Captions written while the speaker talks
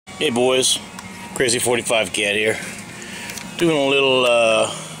Hey boys, Crazy 45 Cat here. Doing a little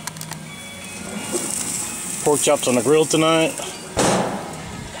pork chops on the grill tonight.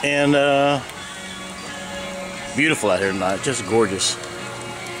 And beautiful out here tonight, just gorgeous.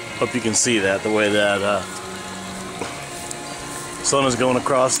 Hope you can see that, the way that sun is going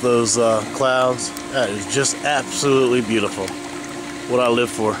across those clouds. That is just absolutely beautiful. What I live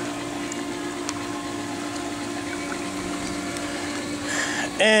for.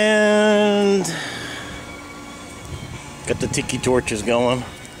 And got the tiki torches going.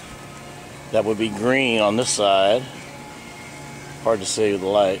 That would be green on this side. Hard to see with the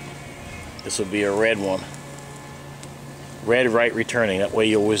light. This would be a red one. Red right returning. That way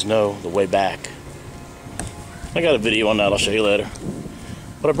you always know the way back. I got a video on that. I'll show you later.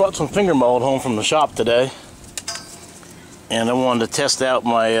 But I brought some finger mold home from the shop today. And I wanted to test out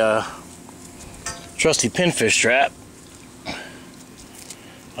my trusty pinfish trap.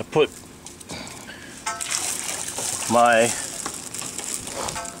 I put my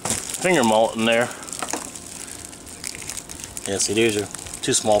finger mullet in there. Yeah, see, these are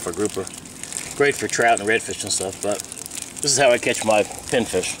too small for grouper. Great for trout and redfish and stuff, but this is how I catch my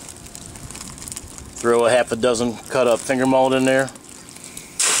pinfish. Throw a half a dozen cut up finger mullet in there.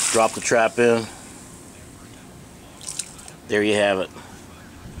 Drop the trap in. There you have it.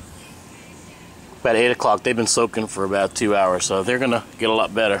 About 8 o'clock. They've been soaking for about 2 hours, so they're gonna get a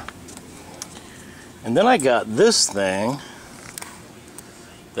lot better. And then I got this thing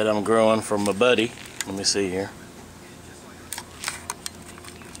that I'm growing from my buddy. Let me see here.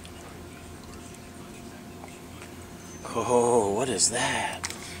 Oh, what is that?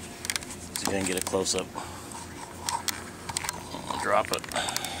 Let's go ahead and get a close up. I'll drop it.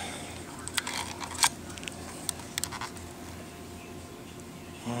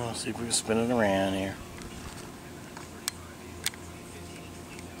 Let's see if we can spin it around here.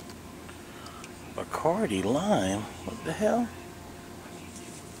 Bacardi lime? What the hell?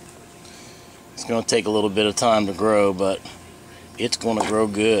 It's going to take a little bit of time to grow, but it's going to grow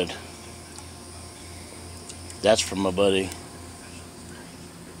good. That's from my buddy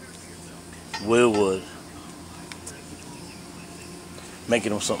Willwood.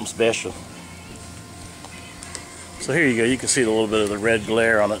 Making them something special. So here you go, you can see a little bit of the red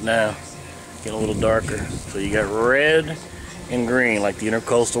glare on it now. Getting a little darker. So you got red and green, like the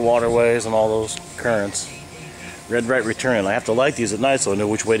intercoastal waterways and all those currents. Red right returning. I have to light these at night so I know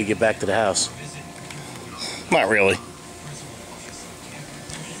which way to get back to the house. Not really.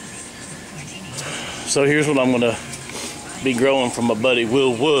 So here's what I'm going to be growing from my buddy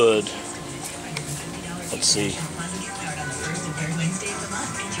Willwood. Let's see.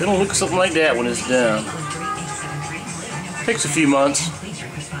 It'll look something like that when it's done. Takes a few months.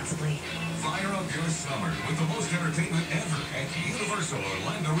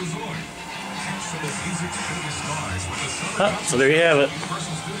 So there you have it.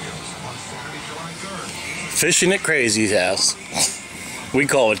 Fishing at Crazy's house. We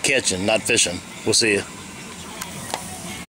call it catching, not fishing. We'll see you.